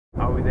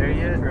we there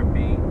yet?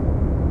 Trippy.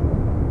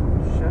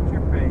 Shut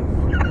your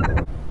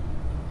face.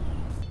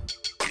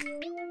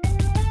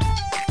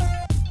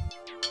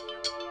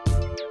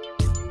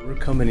 We're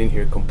coming in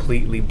here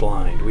completely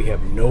blind. We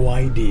have no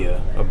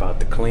idea about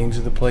the claims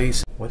of the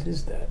place. What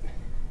is that?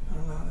 I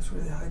don't know, that's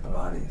where they hide the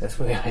bodies. That's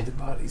where they hide the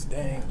bodies.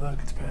 Dang, look,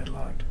 it's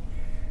padlocked.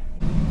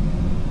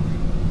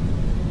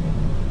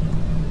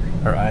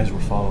 Her eyes were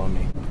following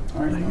me.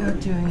 What are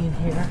you doing in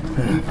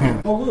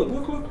here? Oh, look.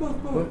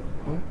 What?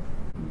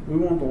 We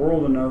want the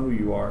world to know who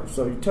you are.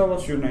 So you tell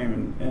us your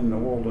name and the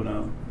world to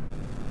know.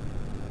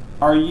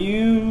 Are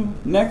you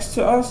next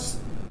to us?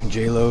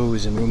 J-Lo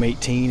is in room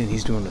 18 and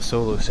he's doing a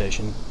solo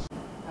session.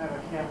 I have a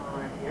camera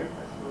right here.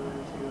 That's really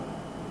to,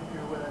 if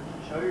you're willing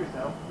to show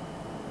yourself.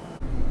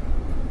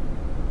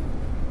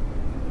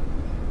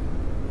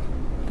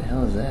 What the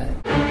hell is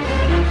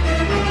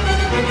that?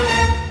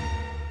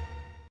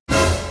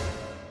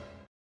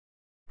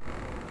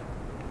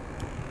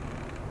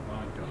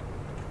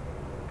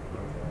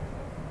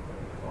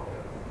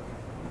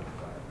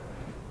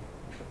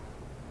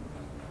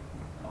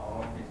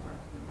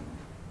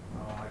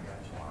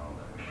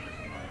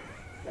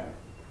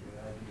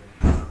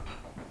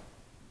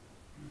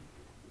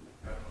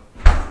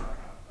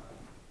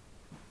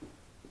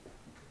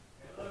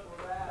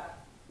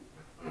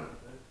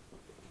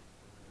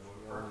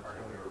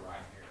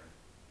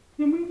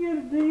 Can we get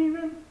a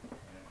demon? And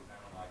it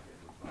sounded like it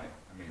was like,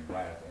 I mean,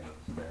 right at the end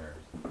of the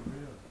stairs.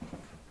 Really?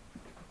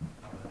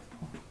 Oh, that's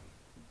cool.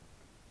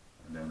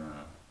 And then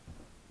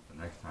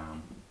the next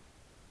time,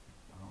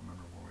 I don't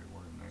remember where we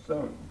were next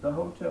So time. the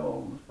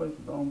hotel, this place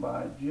was owned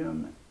by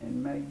Jim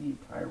and Maggie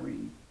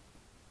Tyree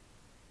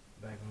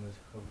Back when it was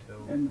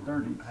hotel. in the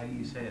 30s. How do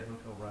you say it?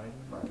 Hotel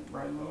Reidland?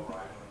 Right.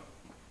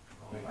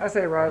 I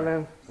say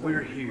Reidland.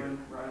 We're here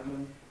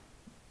Reidland.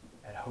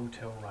 at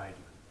Hotel Reidland.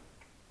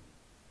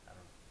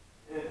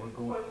 This We're place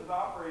going- was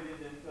operated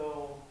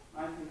until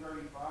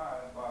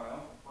 1935 by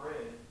Uncle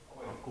Fred. Oh,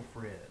 wait. Uncle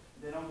Fred.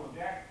 Then Uncle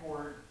Jack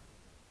tore it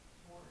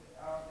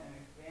out and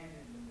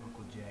expanded it.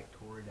 Uncle Jack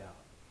tore it out.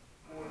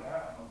 Tore it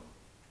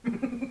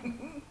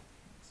out.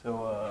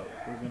 So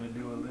we're gonna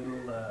do a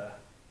little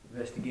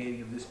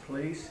investigating of this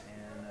place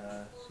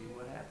and see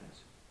what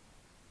happens.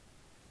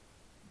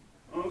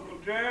 Uncle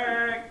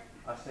Jack,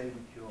 I say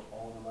we kill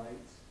all the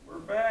lights. we're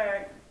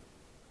back.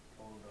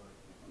 All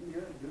the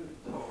Good.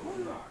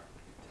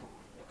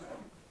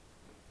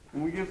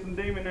 Can we get some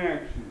demon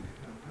action?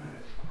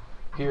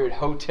 Here at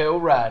Hotel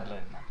Reidland.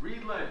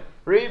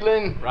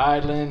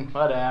 Reidland,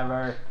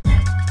 whatever.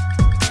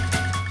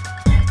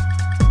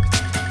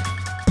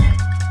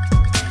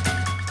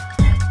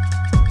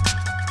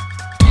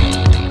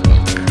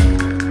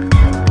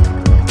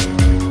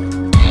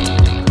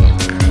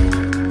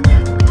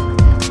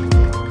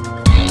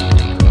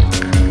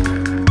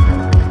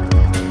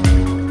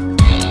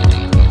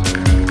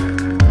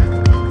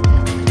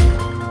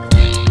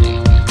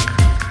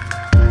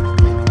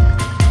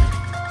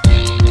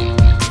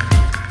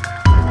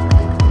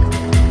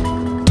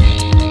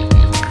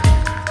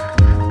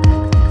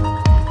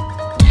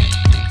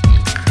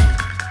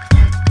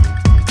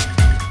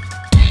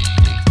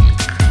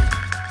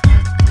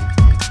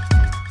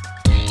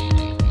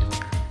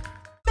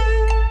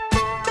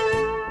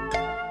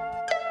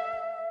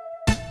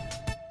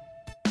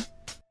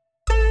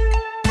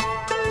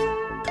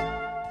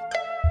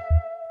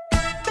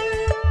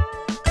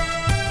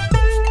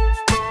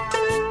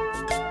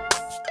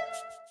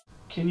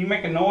 Can you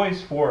make a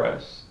noise for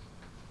us?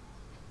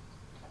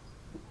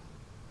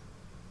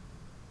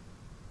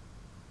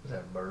 Is that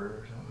a bird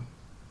or something?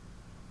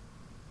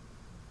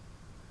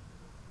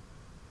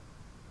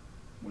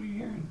 What are you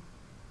hearing?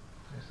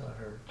 I just thought I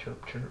heard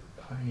chirp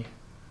behind you.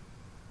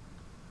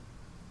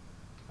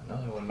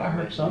 Another one. I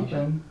heard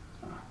something.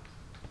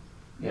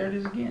 There it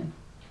is again.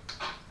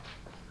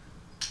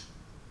 Is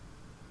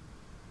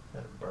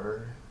that a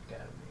bird?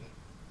 Gotta be.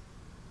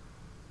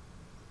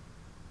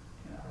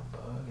 Yeah, a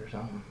bug or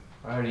something.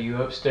 Alright, are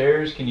you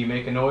upstairs? Can you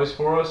make a noise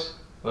for us?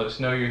 Let us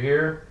know you're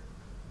here.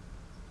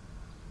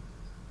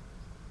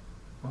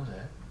 What was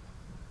that?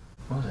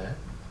 What was that?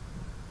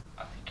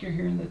 I think you're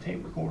hearing the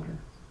tape recorder.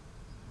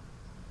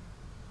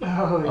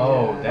 Oh, yeah.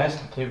 Oh, that's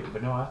the table.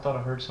 But no, I thought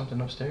I heard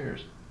something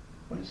upstairs.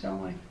 What does it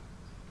sound like?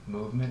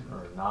 Movement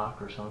or a knock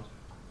or something.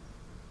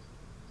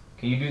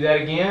 Can you do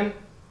that again?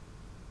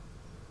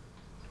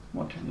 I'm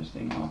gonna turn this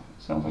thing off.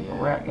 It sounds like Yeah.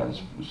 a rat. It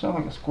sounds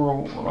like a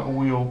squirrel or like a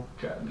wheel.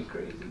 Driving me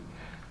crazy.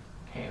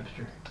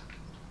 Hamster.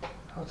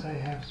 I'll tell you,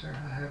 hamster.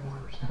 I have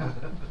one.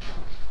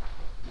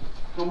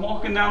 I'm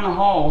walking down the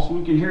hall so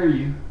we can hear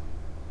you.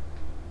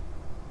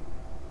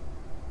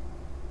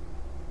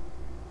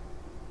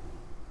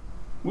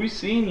 We've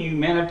seen you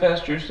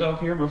manifest yourself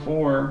here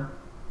before.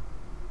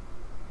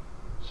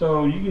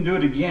 So you can do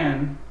it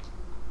again.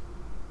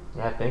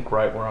 Yeah, I think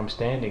right where I'm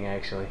standing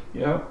actually.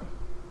 Yep.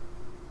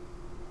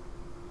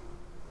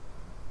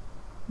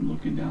 I'm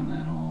looking down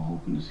that hall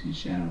hoping to see a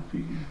shadow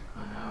figure.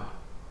 I know.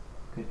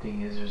 Good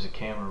thing is there's a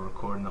camera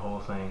recording the whole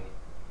thing.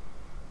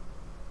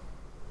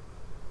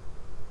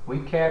 We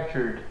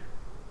captured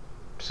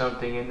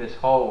something in this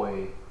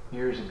hallway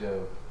years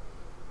ago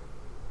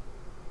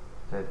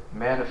that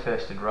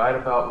manifested right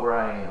about where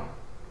I am.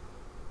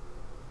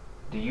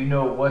 Do you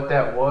know what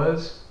that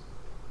was?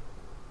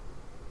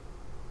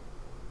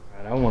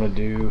 Alright, I want to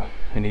do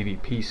an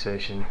EVP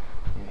session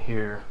in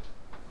here.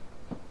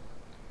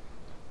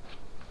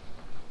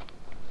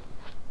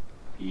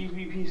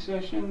 EVP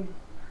session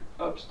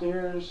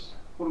upstairs.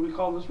 What do we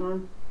call this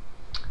room?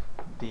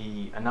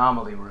 The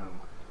anomaly room.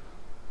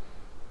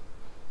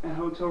 At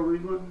Hotel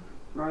Reidland,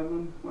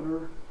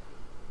 whatever.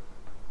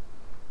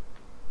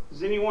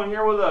 Is anyone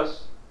here with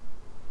us?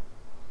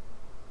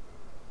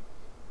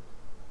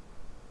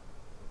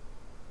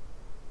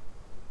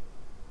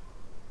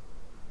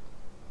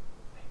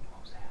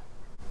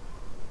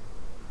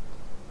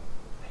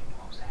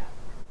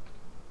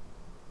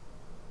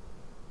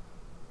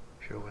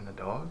 Showing the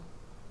dog?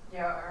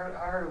 Yeah,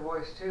 I heard a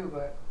voice too,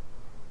 but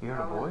You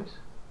heard a voice?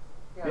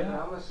 yeah, Yeah.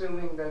 but I'm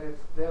assuming that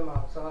it's them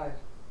outside.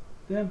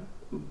 Them.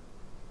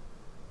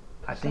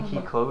 I think he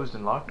Sounded- closed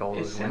and locked all It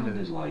those sounded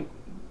windows. like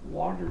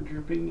water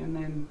dripping and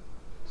then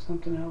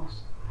something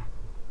else.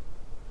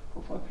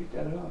 Hopefully I picked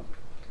that up.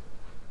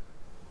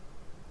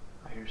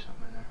 I hear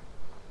something in there.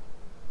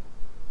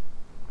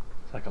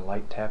 It's like a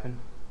light tapping.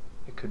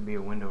 It could be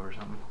a window or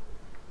something.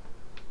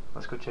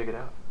 Let's go check it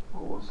out.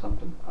 Or was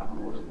something? I don't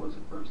know what it was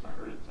at first. I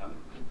heard it sounded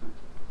different.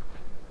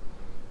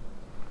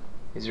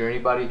 Is there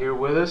anybody here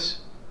with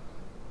us?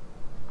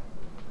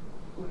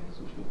 Go ahead,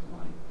 switch off the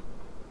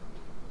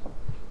light.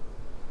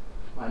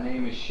 My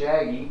name is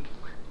Shaggy.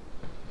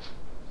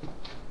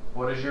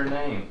 What is your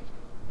name?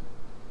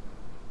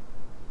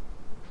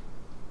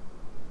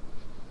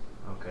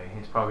 Okay,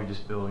 it's probably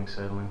just building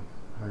settling.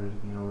 I heard it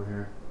again over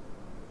here.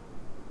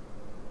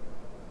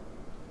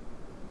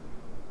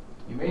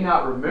 You may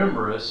not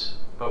remember us,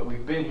 but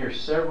we've been here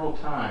several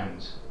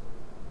times.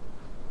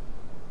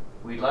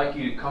 We'd like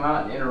you to come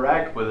out and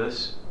interact with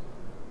us.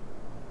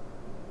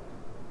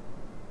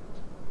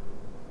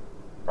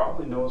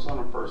 Probably know us on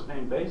a first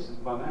name basis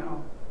by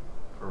now.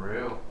 For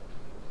real.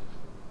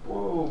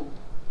 Whoa.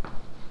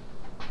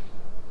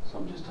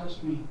 Something just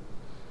touched me.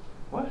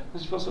 What? I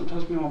just felt something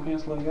touch me on my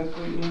pants leg. That's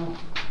right now.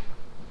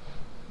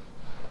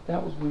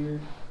 That was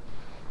weird.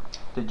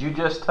 Did you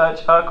just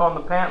touch Huck on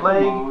the pant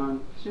leg? Come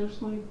on.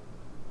 Seriously?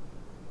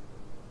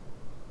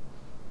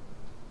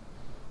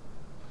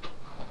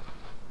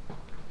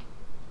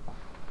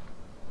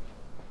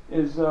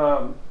 Is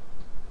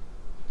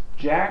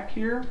Jack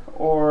here,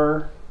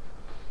 or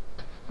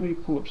let me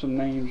pull up some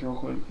names real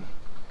quick.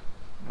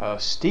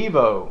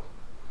 Steve-O.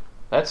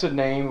 That's a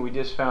name we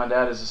just found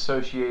out is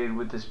associated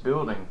with this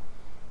building.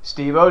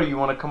 Steve-O, do you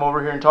want to come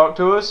over here and talk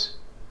to us?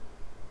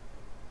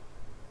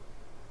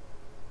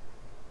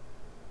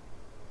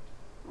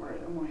 All right,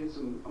 I'm gonna hit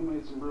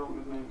some real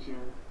good names here.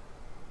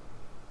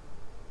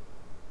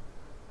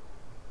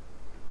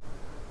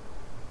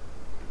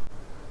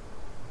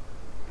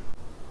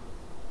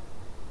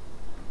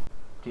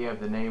 Do you have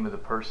the name of the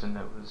person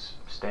that was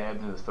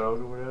stabbed in the throat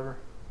or whatever?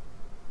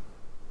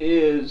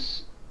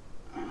 Is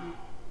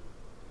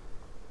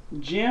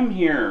Jim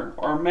here,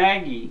 or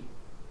Maggie?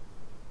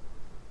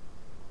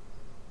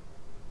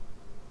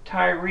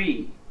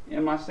 Tyree.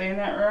 Am I saying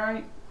that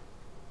right?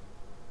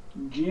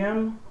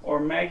 Jim or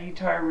Maggie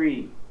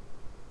Tyree?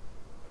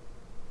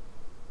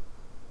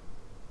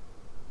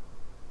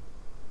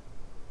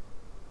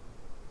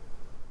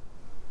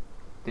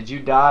 Did you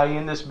die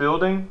in this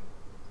building?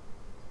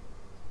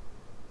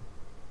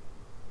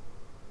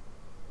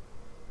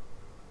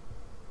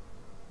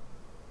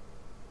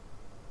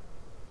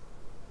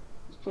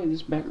 Let's play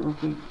this back real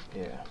quick.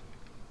 Yeah.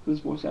 This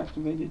voice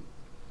activated.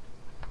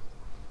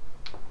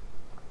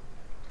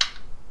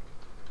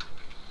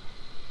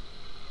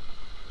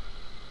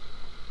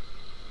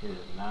 It is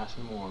nice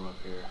and warm up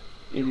here.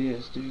 It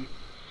is, dude. Okay.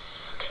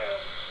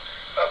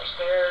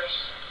 Upstairs,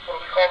 what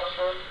do we call this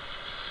room?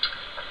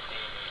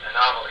 The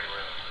anomaly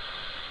room.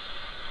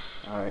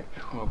 Alright,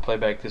 I'm going to play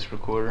back this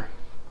recorder.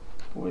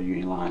 Boy, you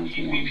ain't lying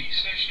for one.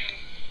 session,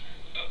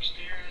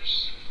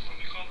 upstairs, what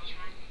do we call this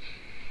room?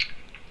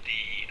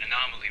 The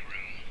anomaly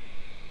room.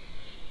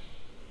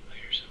 I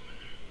hear something in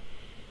there.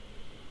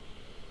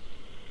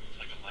 It's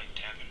like a light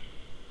tapping.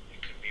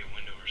 It could be a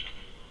window or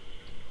something.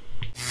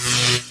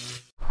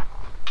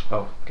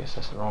 Oh, guess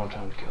that's the wrong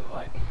time to kill the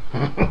light.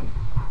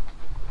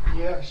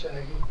 Yeah,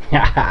 Shaggy.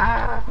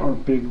 Or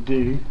Big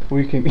D.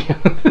 We can.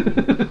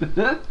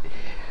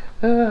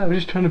 I'm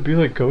just trying to be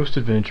like Ghost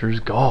Adventures.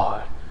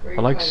 God, Where I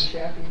you like find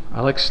Shappy?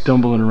 I like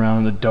stumbling around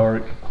in the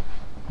dark.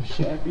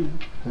 Shabby.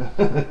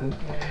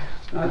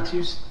 Not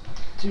too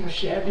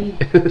shabby.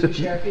 Too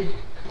shabby.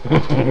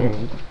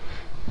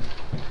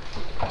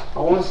 I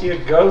want to see a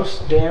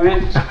ghost, damn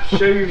it.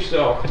 Show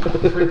yourself.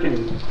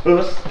 Freaking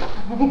puss.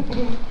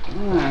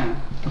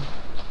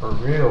 For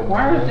real.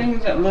 Why are man.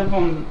 things that live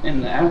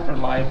in the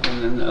afterlife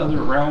and in the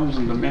other realms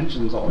and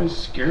dimensions always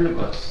scared of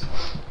us?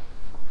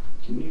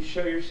 Can you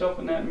show yourself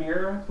in that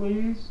mirror,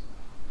 please?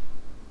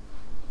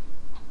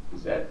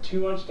 Is that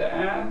too much to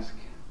ask?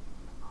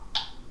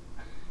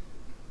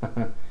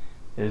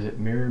 Is it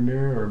mirror,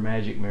 mirror, or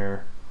magic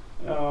mirror?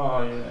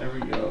 Oh yeah, there we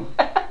go.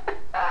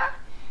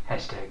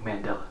 Hashtag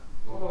Mandela.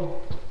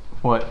 Oh,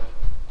 What?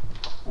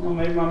 I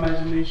made my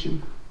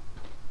imagination.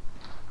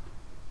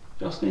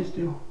 Just stay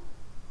still.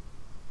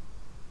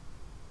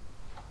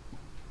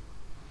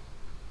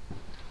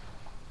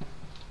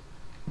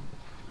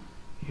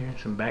 Hearing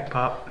some back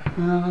pop.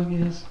 I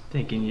guess.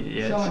 Thinking, yeah,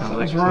 it Sounds sounds like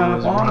like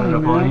something's someone's running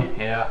up on you.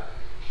 Yeah.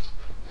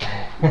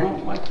 I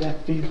don't like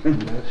that feeling.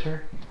 No,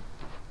 sir.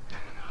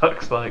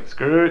 Huck's like,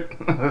 screw it.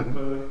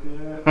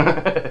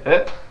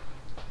 Yeah.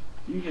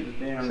 You get a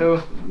damn.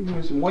 So, you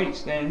do some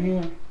weights down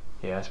here.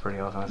 yeah, that's pretty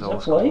awesome. That's Is old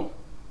that play? school.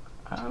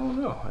 I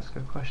don't know. That's a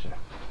good question.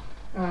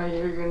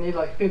 You're gonna need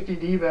like 50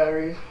 D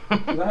batteries. I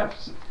have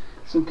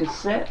some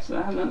cassettes.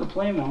 I have nothing to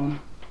play them on.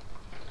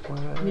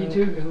 Me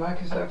too, because my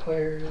cassette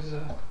player is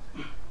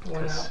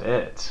one out.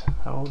 Cassettes.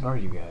 How old are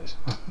you guys?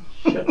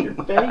 Shut your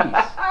face.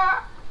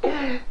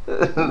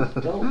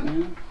 Dope,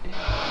 man.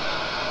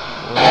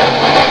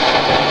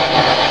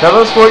 Tell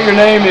us what your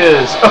name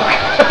is.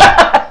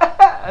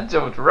 I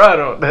jumped right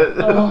on that.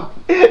 Oh,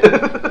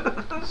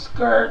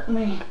 skirt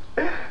me.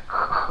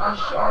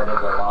 I sharted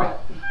a lot.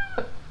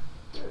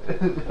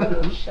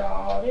 Little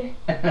shawty.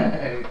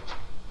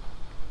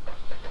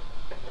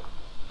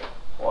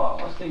 Wow,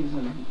 this thing's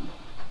in.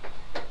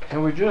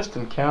 Can we just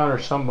encounter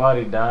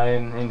somebody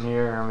dying in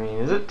here? I mean,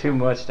 is it too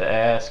much to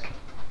ask?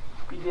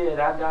 You did.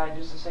 I died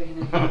just a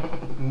second ago.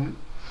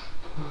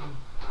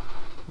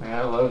 Man,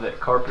 I love that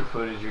carpet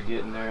footage you're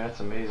getting there. That's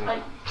amazing.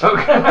 Hey.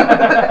 Okay.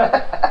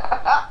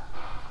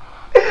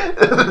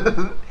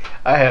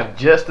 I have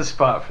just a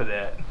spot for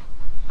that.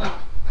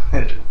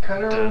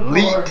 Cut her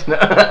Delete.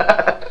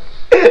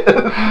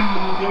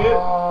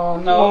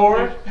 Oh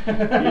no,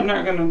 you're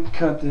not gonna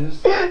cut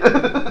this.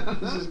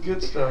 This is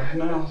good stuff.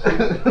 No,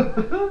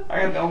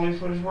 I got the only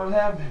footage worth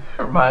having.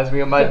 Reminds me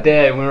of my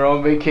dad when we were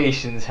on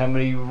vacations. How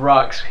many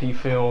rocks he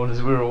filmed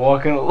as we were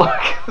walking along.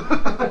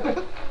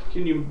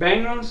 Can you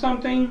bang on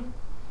something?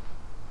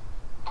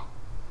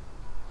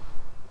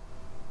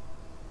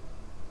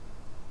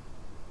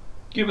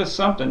 Give us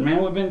something,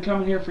 man. We've been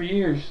coming here for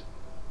years.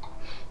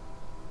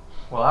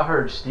 Well, I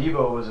heard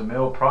Steve-O was a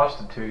male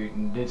prostitute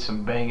and did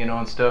some banging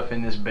on stuff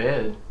in this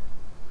bed.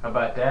 How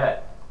about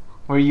that?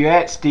 Where you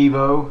at,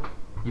 Steve-O?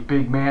 You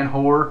big man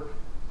whore.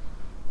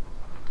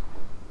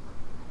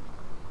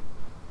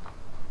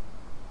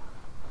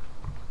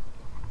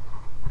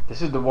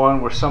 This is the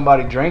one where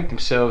somebody drank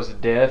themselves to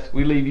death.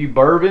 We leave you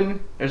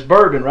bourbon. There's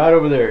bourbon right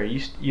over there.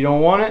 You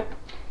don't want it?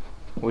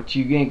 What,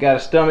 you ain't got a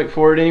stomach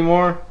for it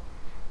anymore?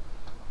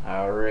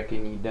 I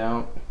reckon you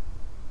don't.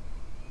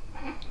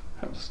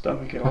 Have a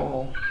stomach at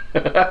all.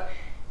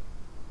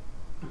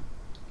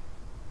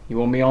 You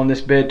want me on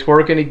this bed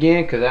twerking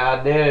again? Cause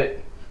I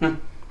did it.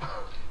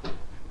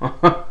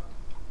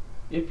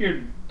 If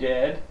you're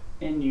dead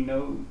and you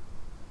know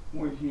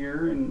we're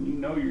here and you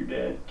know you're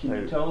dead, can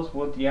you tell us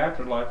what the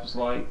afterlife is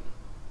like?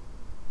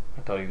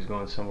 I thought he was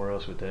going somewhere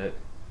else with that.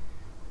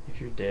 If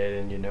you're dead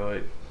and you know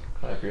it,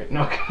 clap your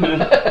no.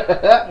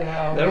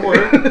 Yeah, that'll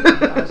work.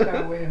 I was kind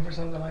of waiting for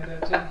something like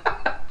that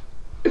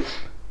too.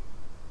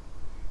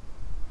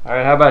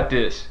 Alright, how about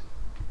this?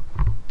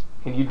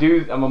 Can you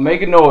do, I'm gonna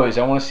make a noise.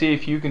 I wanna see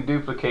if you can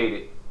duplicate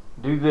it.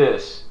 Do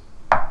this.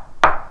 God,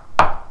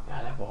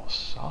 that ball's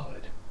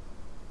solid.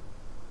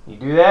 You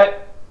do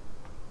that?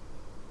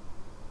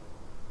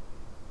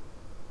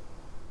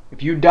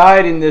 If you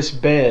died in this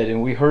bed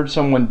and we heard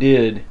someone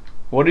did,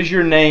 what is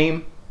your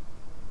name?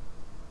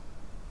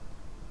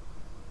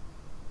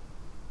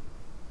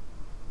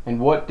 And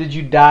what did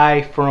you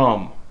die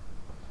from?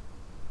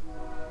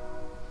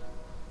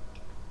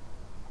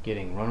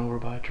 Getting run over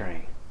by a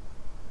train.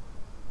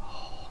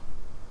 Oh.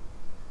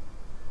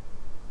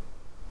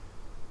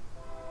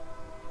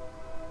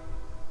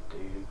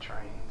 Dude,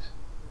 trains.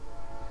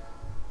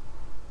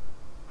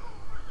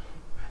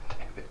 Damn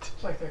it.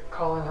 It's like they're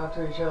calling out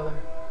to each other.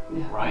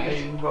 Yeah, Right.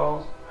 baby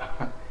balls.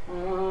 I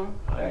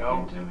Back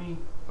know. into me.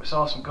 We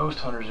saw some ghost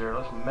hunters there.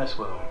 Let's mess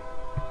with them.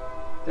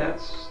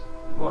 That's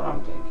what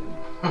I'm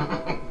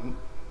thinking.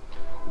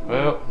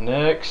 Well,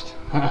 next.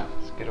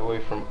 Let's get away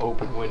from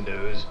open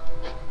windows.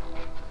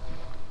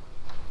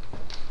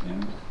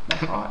 Yeah,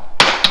 that's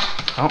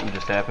hot. Something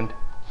just happened.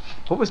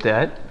 What was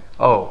that?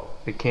 Oh,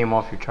 it came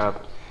off your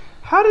tripod.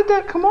 How did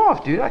that come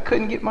off, dude? I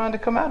couldn't get mine to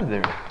come out of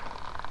there.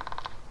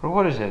 Or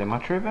what is that? Am I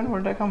tripping? Where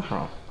did that come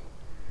from?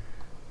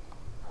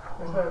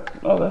 Oh,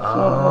 that's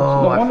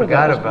Oh, no I wonder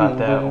forgot was about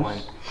that being one.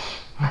 loose.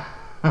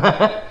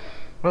 I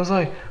was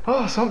like,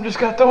 oh, something just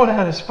got thrown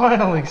at us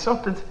finally.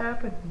 Something's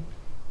happening.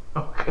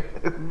 Okay.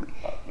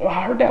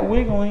 I heard that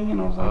wiggling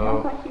and I was like, Oh.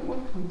 I'm probably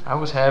wiggling. I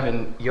was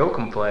having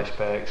Yoakum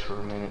flashbacks for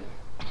a minute.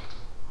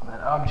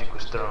 That object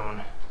was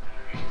thrown.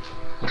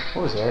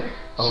 What was that?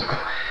 Oh,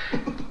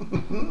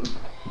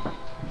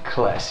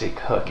 classic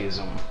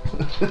Huckism.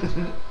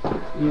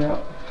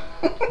 Yep.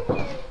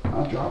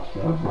 I dropped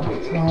stuff.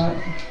 It's hot.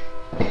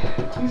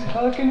 He's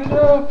hucking it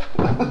up.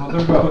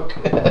 Mother Huck.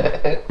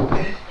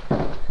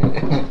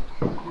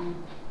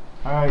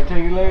 Alright,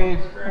 take your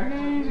legs.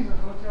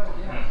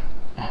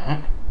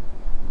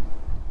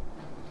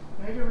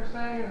 Maybe we're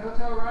staying in a hotel.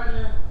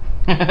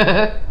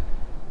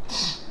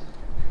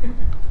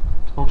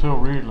 Hotel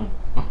Reidland.